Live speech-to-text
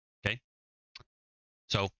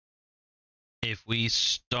So if we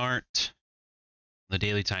start the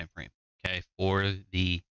daily time frame, okay, for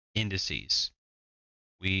the indices,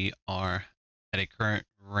 we are at a current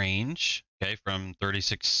range, okay, from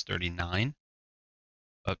 36.39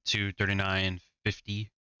 up to 39.50,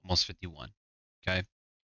 almost 51, okay.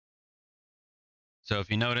 So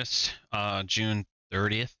if you notice, June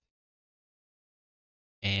 30th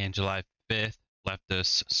and July 5th left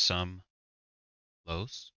us some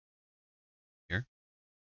lows here,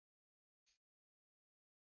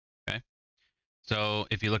 okay. So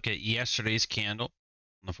if you look at yesterday's candle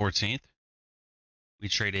on the 14th, we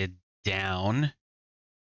traded down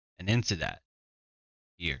and into that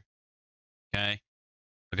here, okay.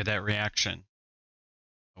 Look at that reaction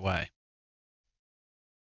away,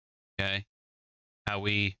 okay. How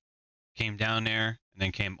we came down there and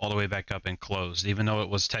then came all the way back up and closed, even though it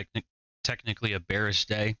was technically a bearish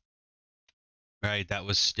day, right? That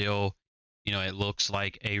was still, it looks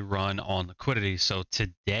like a run on liquidity. So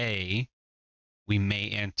today we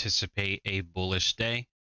may anticipate a bullish day,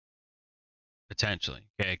 potentially,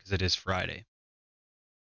 okay, because it is Friday,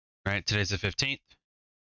 right? Today's the 15th.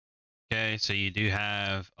 Okay, so you do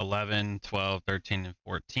have 11, 12, 13, and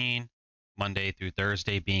 14, Monday through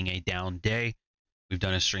Thursday being a down day. We've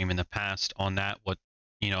done a stream in the past on that,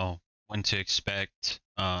 when to expect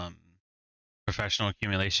professional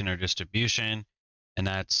accumulation or distribution, and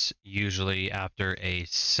that's usually after a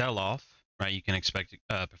sell-off, right? You can expect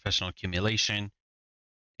professional accumulation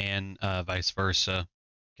and vice versa,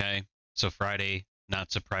 okay? So Friday,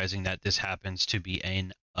 not surprising that this happens to be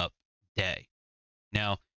an up day.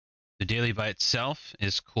 Now, the daily by itself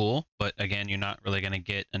is cool, but again, you're not really going to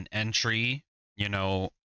get an entry,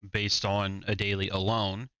 based on a daily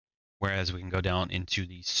alone, whereas we can go down into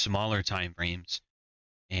the smaller time frames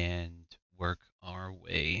and work our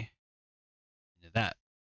way into that.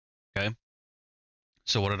 Okay.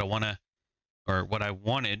 So what I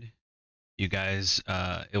wanted you guys,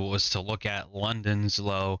 it was to look at London's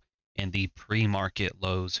low and the pre-market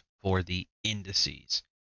lows for the indices.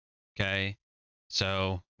 Okay.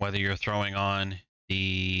 So whether you're throwing on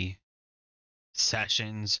the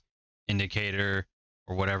sessions indicator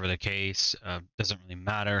or whatever the case, doesn't really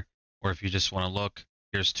matter. Or if you just want to look,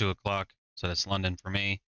 here's 2 o'clock. So that's London for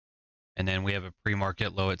me. And then we have a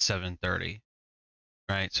pre-market low at 7:30,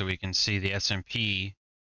 right? So we can see the S&P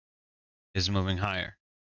is moving higher,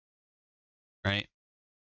 right?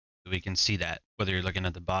 So we can see that whether you're looking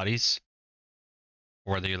at the bodies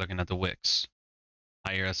or whether you're looking at the wicks,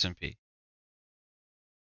 higher S&P.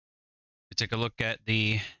 We take a look at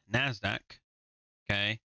the NASDAQ,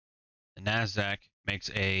 okay? The NASDAQ makes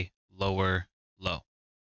a lower low.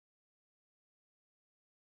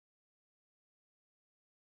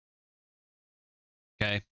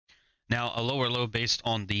 Okay, now a lower low based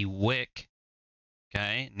on the wick,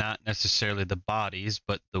 okay, not necessarily the bodies,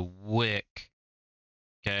 but the wick,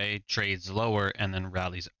 okay, trades lower and then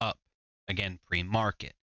rallies up, again,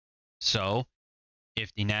 pre-market. So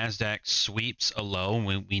if the NASDAQ sweeps a low,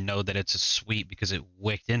 we know that it's a sweep because it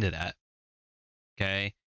wicked into that,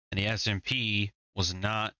 okay, and the S&P was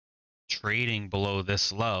not trading below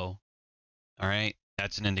this low, all right,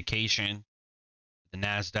 that's an indication the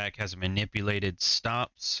NASDAQ has manipulated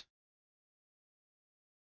stops.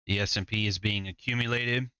 The S&P is being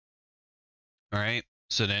accumulated. All right.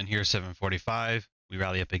 So then here's 7:45. We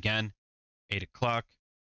rally up again. 8 o'clock,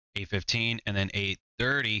 8:15, and then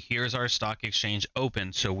 8:30. Here's our stock exchange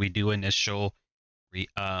open. So we do initial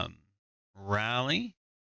rally,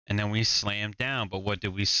 and then we slam down. But what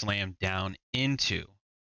did we slam down into?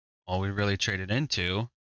 All we really traded into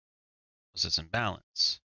was this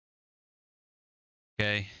imbalance.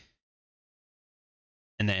 Okay.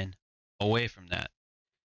 And then away from that.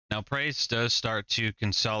 Now, price does start to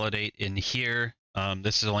consolidate in here.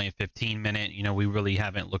 This is only a 15-minute. We really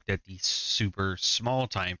haven't looked at the super small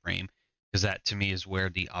time frame because that, to me, is where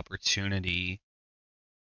the opportunity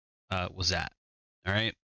was at. All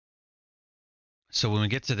right. So when we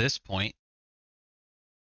get to this point,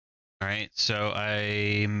 all right. So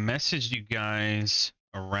I messaged you guys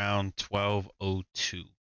around 12:02.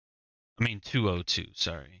 I mean 2:02.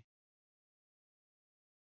 Sorry.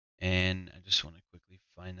 And I just want to quickly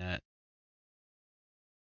find that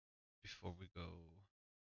before we go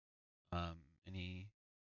any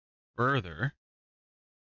further.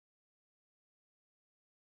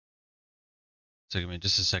 So give me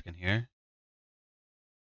just a second here.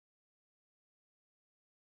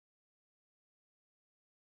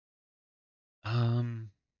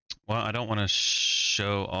 Well, I don't want to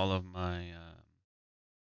show all of my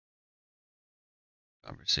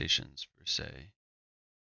conversations per se.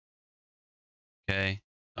 Okay.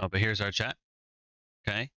 Oh, but here's our chat.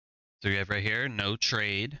 Okay, so we have right here, no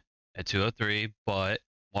trade at 203, but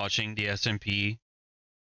watching the S&P,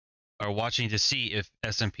 or watching to see if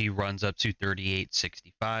S&P runs up to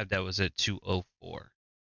 38.65. That was at 204.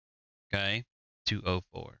 Okay,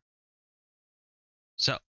 204.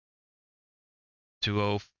 So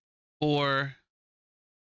 204,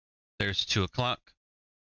 there's 2 o'clock.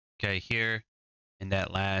 Okay, here in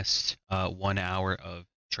that last 1 hour of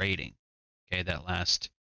trading. Okay, that last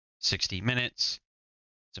 60 minutes.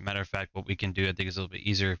 As a matter of fact, what we can do, I think, is a little bit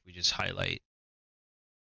easier if we just highlight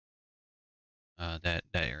that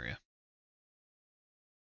area.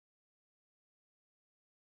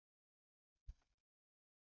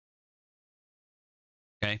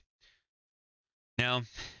 Okay. Now,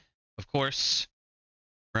 of course,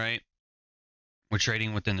 right, we're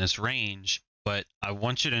trading within this range, but I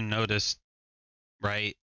want you to notice,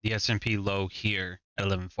 right, the S&P low here at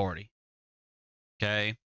 1140.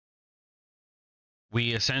 Okay.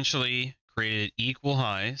 We essentially created equal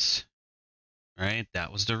highs, right?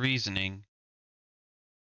 That was the reasoning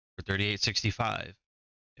for 38.65.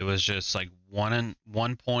 It was just like one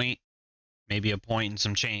point, maybe a point and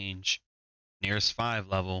some change, nearest 5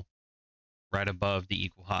 level, right above the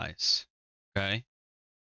equal highs. Okay.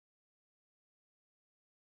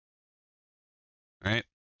 All right.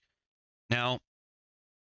 Now,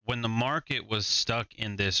 when the market was stuck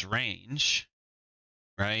in this range,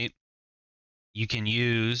 right, you can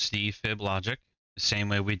use the fib logic the same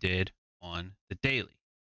way we did on the daily.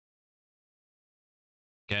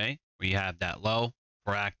 Okay. We have that low,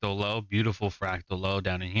 fractal low, beautiful fractal low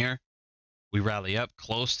down in here. We rally up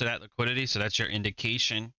close to that liquidity. So that's your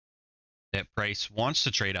indication that price wants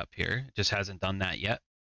to trade up here. It just hasn't done that yet.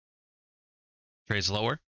 Trades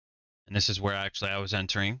lower. And this is where actually I was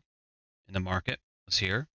entering in the market, was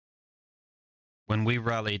here. When we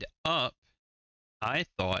rallied up, I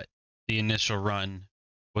thought the initial run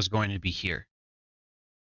was going to be here.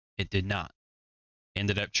 It did not.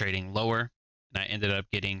 Ended up trading lower, and I ended up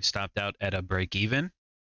getting stopped out at a break even,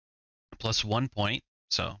 plus 1 point.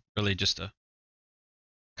 So really just a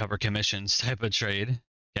cover commissions type of trade.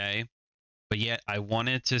 Okay. But yet I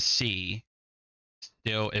wanted to see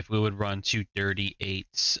still if we would run to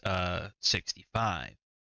 38.65.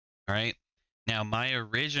 All right. Now my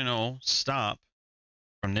original stop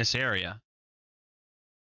from this area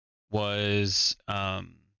was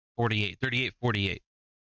 38.48.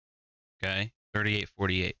 Okay,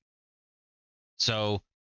 38.48. So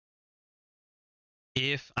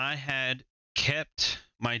if I had kept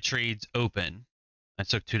my trades open, I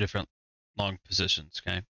took 2 different long positions.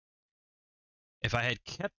 Okay, if I had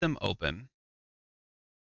kept them open,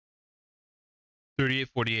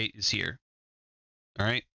 38.48 is here. All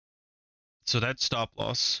right, so that stop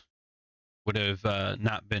loss would have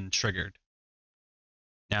not been triggered.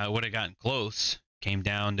 Now it would have gotten close, came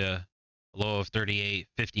down to a low of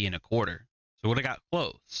 38.50 and a quarter. So it would have got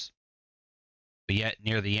close. But yet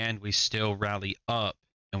near the end, we still rally up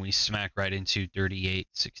and we smack right into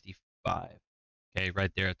 38.65. Okay, right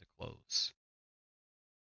there at the close.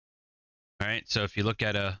 All right, so if you look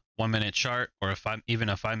at a 1 minute chart or even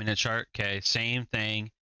a 5 minute chart, okay, same thing,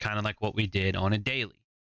 kind of like what we did on a daily.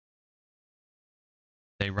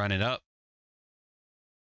 They run it up,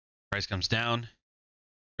 price comes down,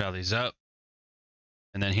 rallies up,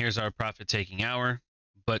 and then here's our profit taking hour.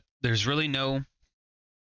 But there's really no,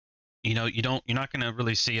 you're not going to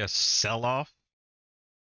really see a sell off,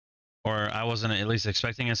 or I wasn't at least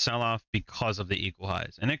expecting a sell off because of the equal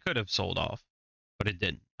highs, and it could have sold off, but it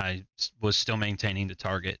didn't. I was still maintaining the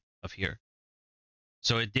target of here.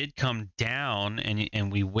 So it did come down,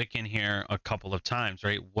 and we wick in here a couple of times,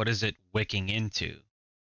 right? What is it wicking into?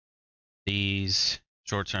 These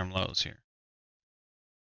short-term lows here.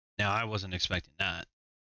 Now, I wasn't expecting that,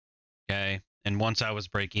 okay? And once I was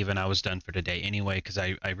break even, I was done for today anyway, because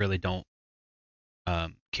I really don't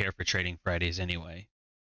care for trading Fridays anyway,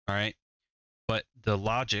 all right? But the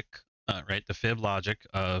logic, right, the fib logic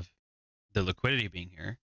of the liquidity being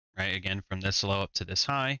here, right, again, from this low up to this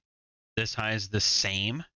high is the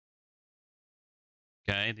same.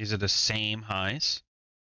 Okay, these are the same highs.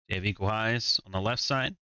 You have equal highs on the left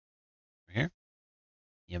side, right here.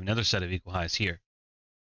 You have another set of equal highs here.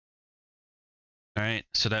 All right,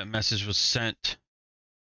 so that message was sent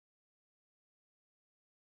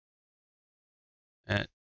at,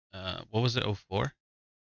 what was it, 04?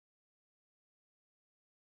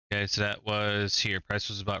 Okay, so that was here. Price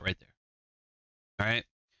was about right there. All right,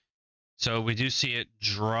 so we do see it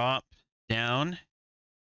drop down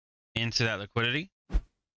into that liquidity.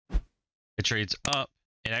 It trades up.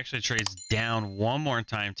 It actually trades down one more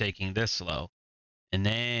time, taking this low. And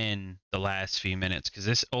then the last few minutes, because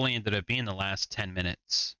this only ended up being the last 10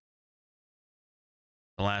 minutes.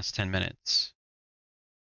 The last 10 minutes,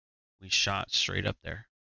 we shot straight up there.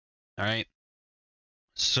 All right.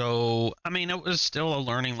 So, I mean, it was still a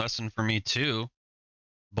learning lesson for me too.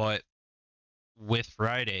 But with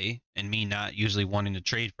Friday and me not usually wanting to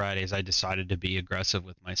trade Fridays, I decided to be aggressive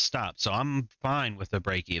with my stop. So I'm fine with the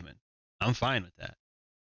break even. I'm fine with that.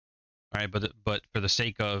 All right, but for the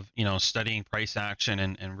sake of, you know, studying price action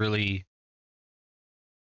and really,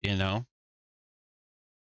 you know,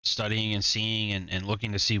 studying and seeing and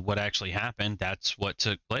looking to see what actually happened, that's what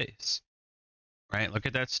took place. Right? Look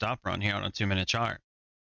at that stop run here on a 2-minute chart.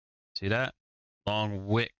 See that? Long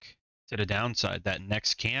wick to the downside. That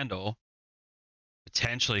next candle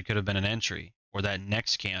potentially could have been an entry, or that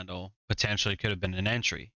next candle potentially could have been an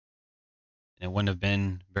entry. And it wouldn't have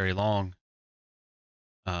been very long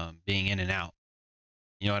being in and out.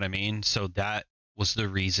 You know what I mean? So that was the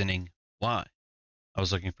reasoning why I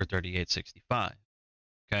was looking for 38.65.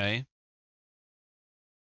 Okay.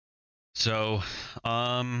 So,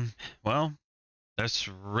 well, that's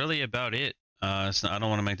really about it. I don't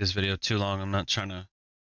want to make this video too long. I'm not trying to,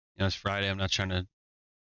 you know, it's Friday. I'm not trying to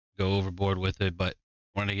go overboard with it, but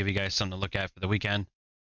I wanted to give you guys something to look at for the weekend.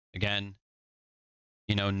 Again,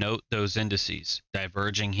 you know, note those indices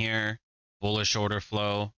diverging here, bullish order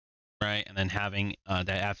flow, right? And then having that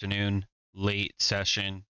afternoon late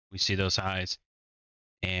session, we see those highs,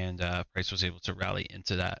 and price was able to rally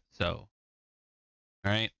into that. So,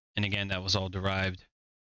 all right. And again, that was all derived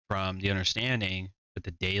from the understanding that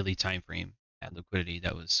the daily time frame had liquidity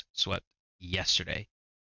that was swept yesterday,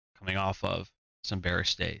 coming off of some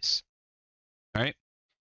bearish days. All right.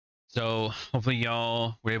 So hopefully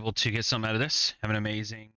y'all were able to get some out of this. Have an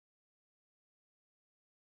amazing